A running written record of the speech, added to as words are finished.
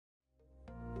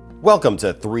Welcome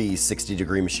to 360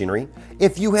 Degree Machinery.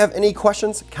 If you have any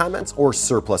questions, comments, or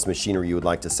surplus machinery you would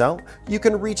like to sell, you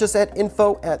can reach us at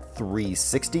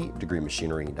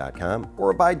info@360degreemachinery.com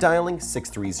or by dialing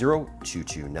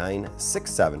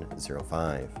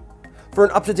 630-229-6705. For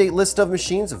an up-to-date list of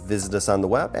machines, visit us on the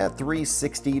web at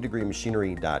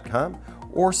 360degreemachinery.com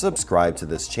or subscribe to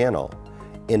this channel.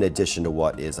 In addition to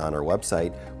what is on our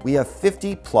website, we have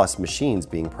 50 plus machines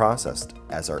being processed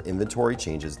as our inventory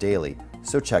changes daily,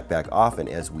 so check back often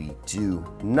as we do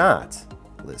not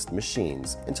list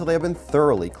machines until they have been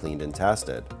thoroughly cleaned and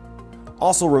tested.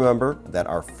 Also remember that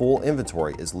our full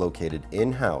inventory is located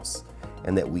in-house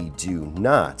and that we do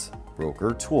not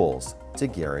broker tools to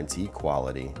guarantee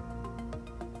quality.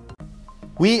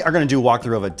 We are going to do a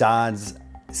walkthrough of a Dodds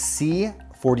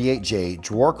C48J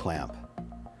drawer clamp.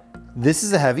 This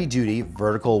is a heavy-duty,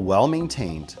 vertical,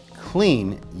 well-maintained,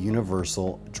 clean,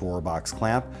 universal drawer box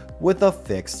clamp with a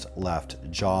fixed left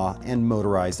jaw and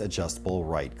motorized adjustable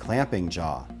right clamping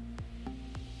jaw.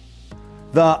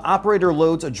 The operator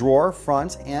loads a drawer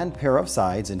front and pair of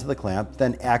sides into the clamp,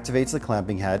 then activates the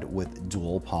clamping head with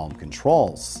dual palm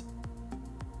controls.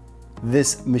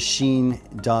 This machine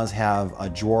does have a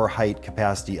drawer height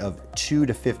capacity of 2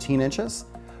 to 15 inches,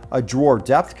 a drawer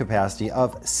depth capacity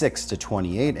of 6 to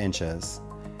 28 inches,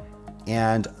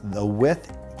 and the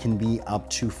width can be up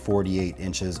to 48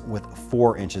 inches with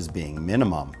 4 inches being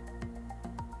minimum.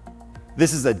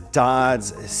 This is a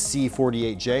Dodds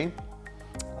C48J.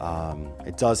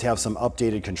 It does have some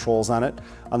updated controls on it.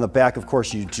 On the back, of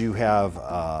course, you do have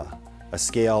a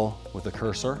scale with a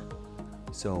cursor,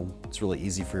 so it's really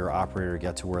easy for your operator to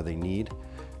get to where they need.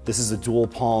 This is a dual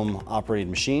palm operated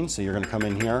machine, so you're going to come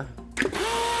in here.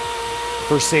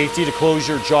 For safety, to close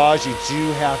your jaws, you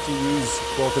do have to use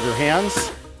both of your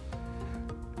hands.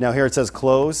 Now here it says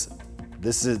close.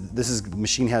 This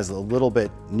machine has a little bit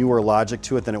newer logic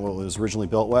to it than it was originally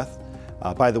built with.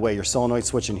 By the way, your solenoid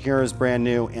switch in here is brand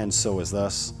new, and so is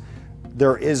this.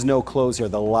 There is no close here.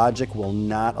 The logic will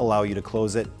not allow you to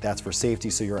close it. That's for safety,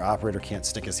 so your operator can't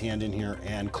stick his hand in here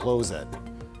and close it.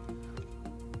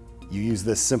 You use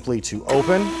this simply to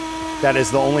open. That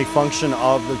is the only function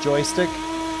of the joystick.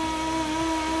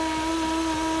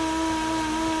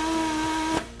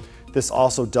 This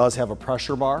also does have a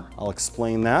pressure bar. I'll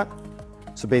explain that.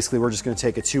 So basically we're just going to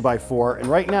take a 2x4, and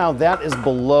right now that is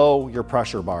below your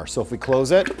pressure bar. So if we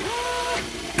close it,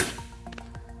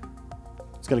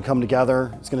 it's going to come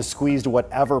together. It's going to squeeze to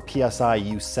whatever PSI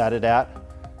you set it at.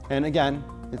 And again,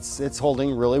 it's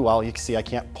holding really well. You can see I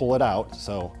can't pull it out.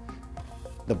 So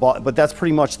the ball, but that's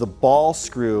pretty much the ball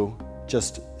screw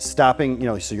just stopping,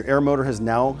 so your air motor has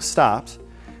now stopped.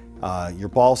 Your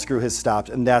ball screw has stopped,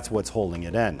 and that's what's holding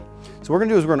it in. So what we're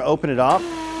gonna do is we're gonna open it up.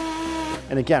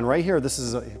 And again, right here, this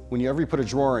is, whenever you put a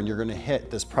drawer in, you're gonna hit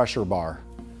this pressure bar.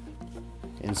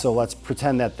 And so let's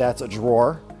pretend that that's a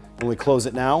drawer. And we close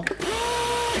it now.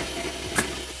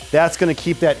 That's gonna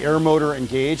keep that air motor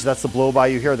engaged. That's the blow by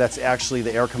you hear. That's actually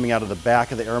the air coming out of the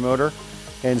back of the air motor.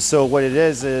 And so what it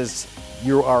is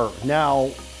you are now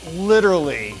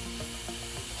literally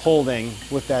holding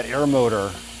with that air motor.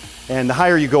 And the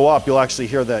higher you go up, you'll actually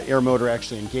hear the air motor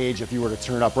actually engage if you were to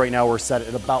turn it up. Right now we're set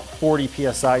at about 40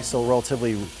 PSI, so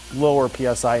relatively lower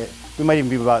PSI. We might even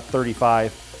be about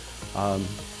 35.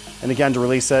 And again, to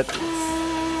release it.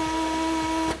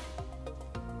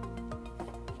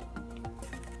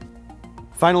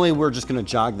 Finally, we're just gonna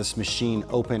jog this machine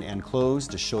open and close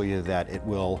to show you that it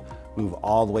will move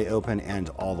all the way open and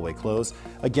all the way close.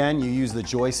 Again, you use the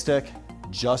joystick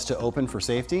just to open for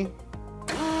safety.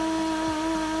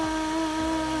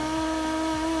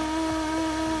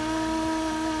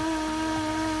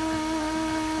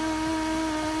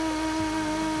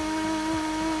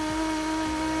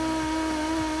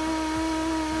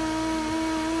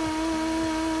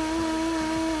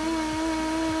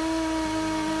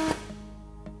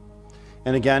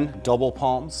 And again, double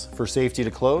palms for safety to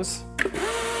close.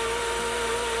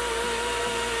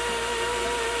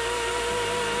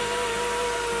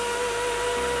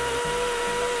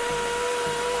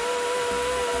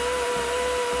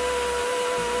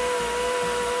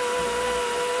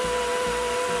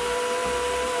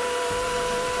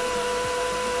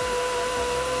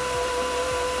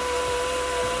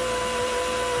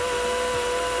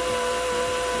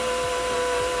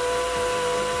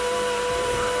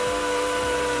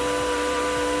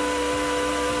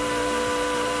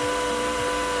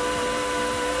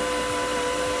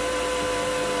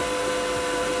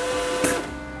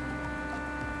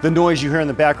 The noise you hear in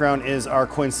the background is our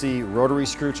Quincy rotary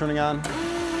screw turning on.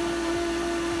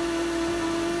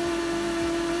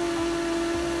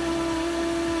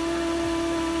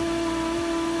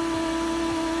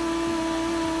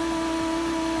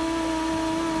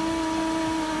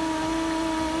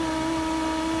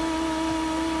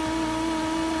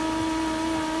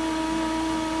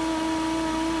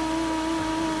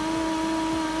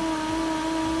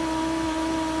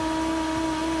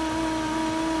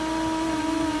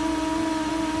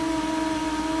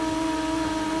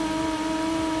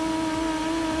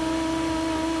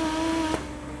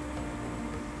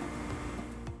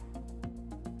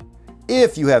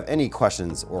 If you have any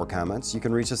questions or comments, you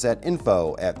can reach us at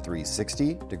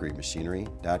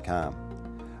info@360degreemachinery.com.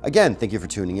 Again, thank you for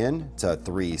tuning in to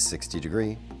 360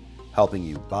 Degree, helping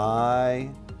you buy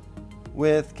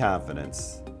with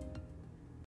confidence.